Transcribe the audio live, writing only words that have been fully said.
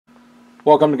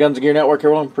Welcome to Guns and Gear Network,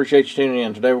 everyone. Appreciate you tuning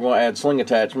in. Today we're going to add sling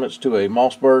attachments to a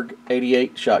Mossberg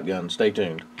 88 shotgun. Stay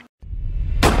tuned.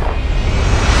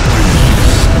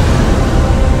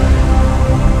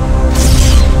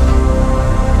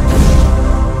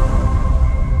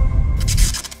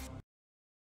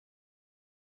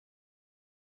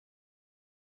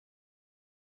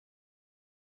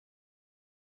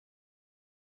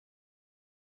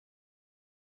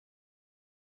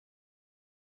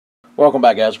 Welcome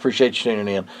back, guys. Appreciate you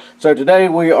tuning in. So today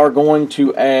we are going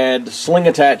to add sling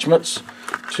attachments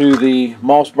to the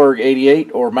Mossberg 88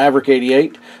 or Maverick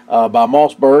 88 by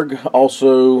Mossberg.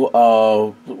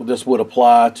 Also, this would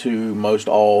apply to most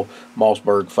all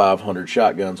Mossberg 500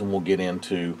 shotguns, and we'll get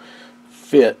into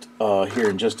fit here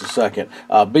in just a second.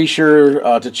 Be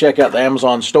sure to check out the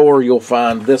Amazon store. You'll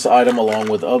find this item along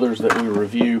with others that we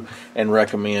review and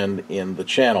recommend in the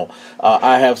channel.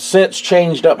 I have since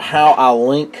changed up how I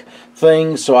link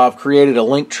things, so I've created a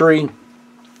link tree.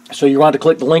 So you're going to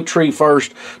click the link tree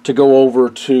first to go over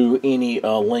to any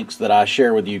links that I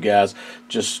share with you guys.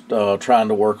 Just trying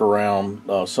to work around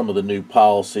some of the new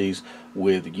policies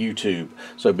with YouTube.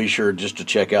 So be sure just to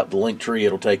check out the link tree.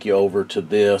 It'll take you over to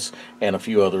this and a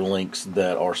few other links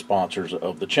that are sponsors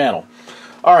of the channel.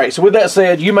 Alright, so with that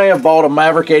said, you may have bought a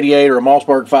Maverick 88 or a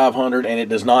Mossberg 500 and it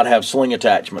does not have sling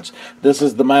attachments. This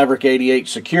is the Maverick 88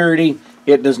 Security.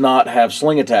 It does not have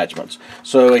sling attachments.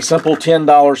 So a simple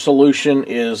 $10 solution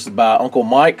is by Uncle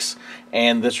Mike's,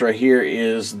 and this right here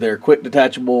is their quick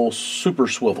detachable super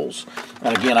swivels.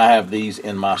 And again, I have these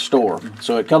in my store.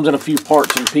 So it comes in a few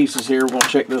parts and pieces here. We're going to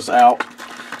check this out.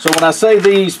 So when I say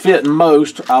these fit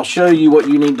most, I'll show you what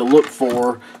you need to look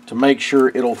for to make sure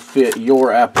it'll fit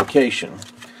your application.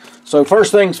 So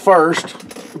first things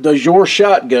first, does your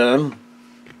shotgun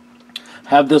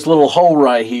have this little hole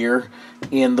right here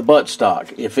in the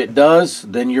buttstock? If it does,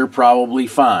 then you're probably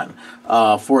fine.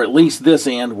 For at least this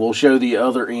end, we'll show the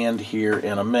other end here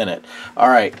in a minute.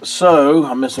 Alright, so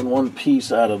I'm missing one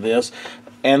piece out of this.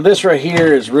 And this right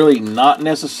here is really not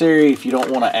necessary. If you don't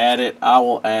want to add it, I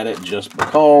will add it just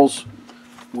because,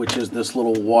 which is this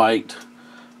little white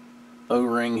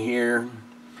O-ring here.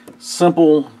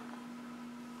 Simple,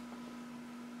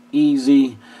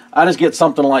 easy. I just get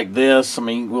something like this. I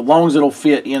mean, as long as it'll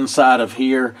fit inside of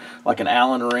here, like an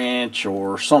Allen wrench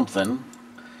or something.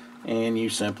 And you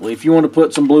simply, if you want to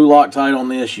put some blue Loctite on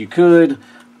this, you could.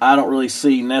 I don't really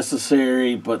see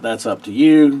necessary, but that's up to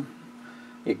you.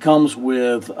 It comes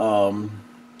with some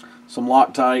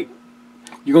Loctite.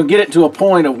 You're going to get it to a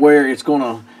point of where it's going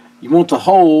to, you want the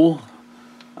hole,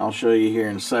 I'll show you here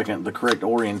in a second, the correct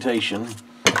orientation.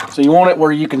 So you want it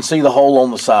where you can see the hole on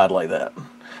the side like that.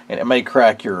 And it may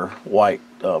crack your white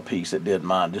piece. It did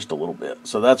mine just a little bit.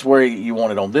 So that's where you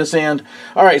want it on this end.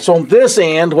 Alright, so on this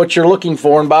end, what you're looking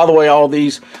for, and by the way, all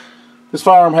these, this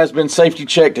firearm has been safety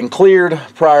checked and cleared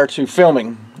prior to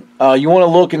filming. You want to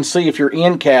look and see if your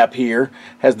end cap here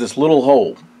has this little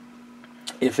hole.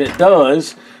 If it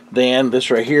does, then this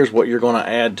right here is what you're going to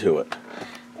add to it.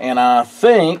 And I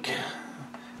think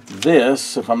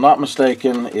this, if I'm not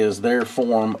mistaken, is their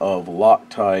form of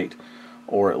Loctite,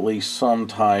 or at least some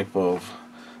type of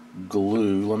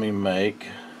glue. Let me make,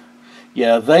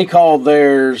 yeah, they call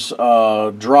theirs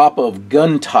drop of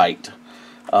gun-tight.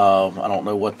 I don't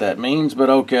know what that means, but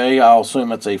okay, I'll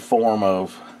assume it's a form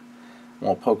of, I'm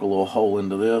going to poke a little hole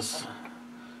into this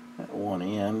at one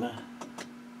end.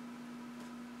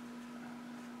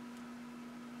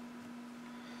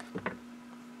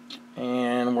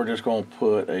 And we're just going to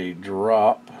put a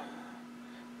drop.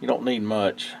 You don't need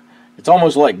much. It's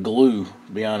almost like glue,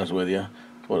 to be honest with you.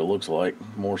 That's what it looks like,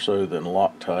 more so than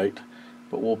Loctite.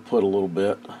 But we'll put a little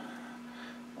bit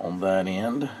on that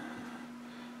end.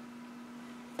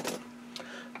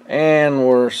 And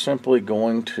we're simply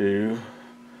going to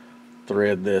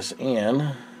thread this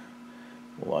in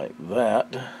like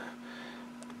that.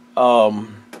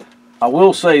 I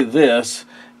will say this,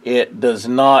 it does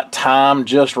not time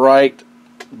just right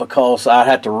because I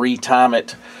have to retime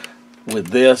it with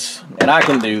this, and I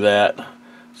can do that.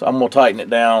 So I'm going to tighten it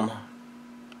down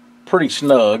pretty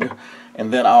snug,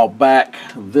 and then I'll back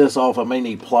this off. I may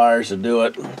need pliers to do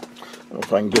it. I don't know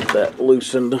if I can get that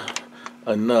loosened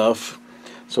enough.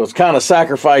 So it's kind of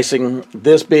sacrificing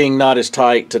this being not as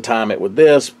tight to time it with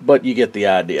this, but you get the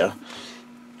idea.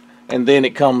 And then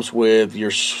it comes with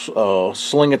your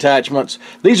sling attachments.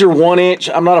 These are 1-inch.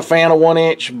 I'm not a fan of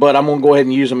 1-inch, but I'm going to go ahead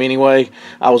and use them anyway.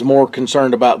 I was more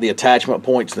concerned about the attachment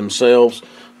points themselves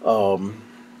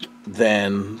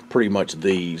than pretty much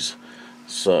these.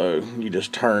 So you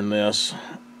just turn this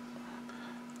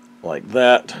like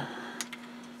that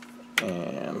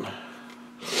and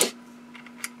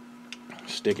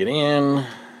stick it in,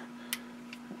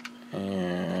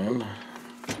 and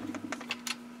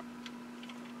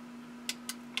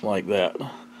like that,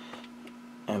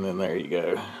 and then there you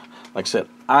go. Like I said,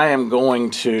 I am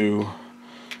going to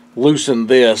loosen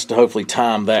this to hopefully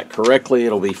time that correctly.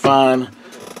 It'll be fine.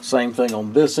 Same thing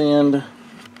on this end.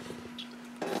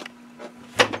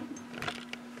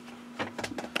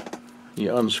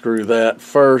 You unscrew that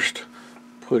first,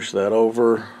 push that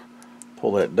over,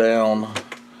 pull that down,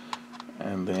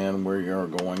 and then we are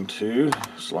going to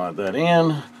slide that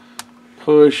in,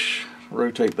 push,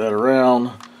 rotate that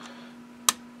around,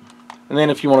 and then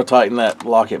if you want to tighten that,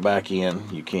 lock it back in,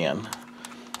 you can.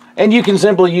 And you can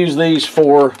simply use these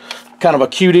for kind of a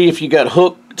cutie if you got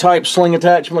hook type sling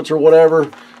attachments or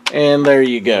whatever, and there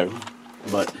you go.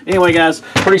 But anyway, guys,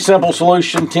 pretty simple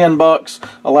solution. $10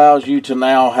 allows you to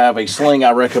now have a sling.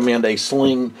 I recommend a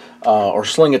sling or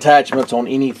sling attachments on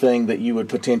anything that you would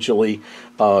potentially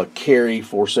carry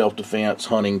for self-defense,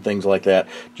 hunting, things like that.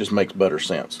 Just makes better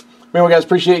sense. Anyway, guys,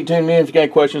 appreciate you tuning in. If you got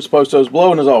any questions, post those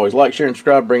below. And as always, like, share, and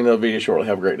subscribe. Bring another video shortly.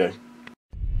 Have a great day.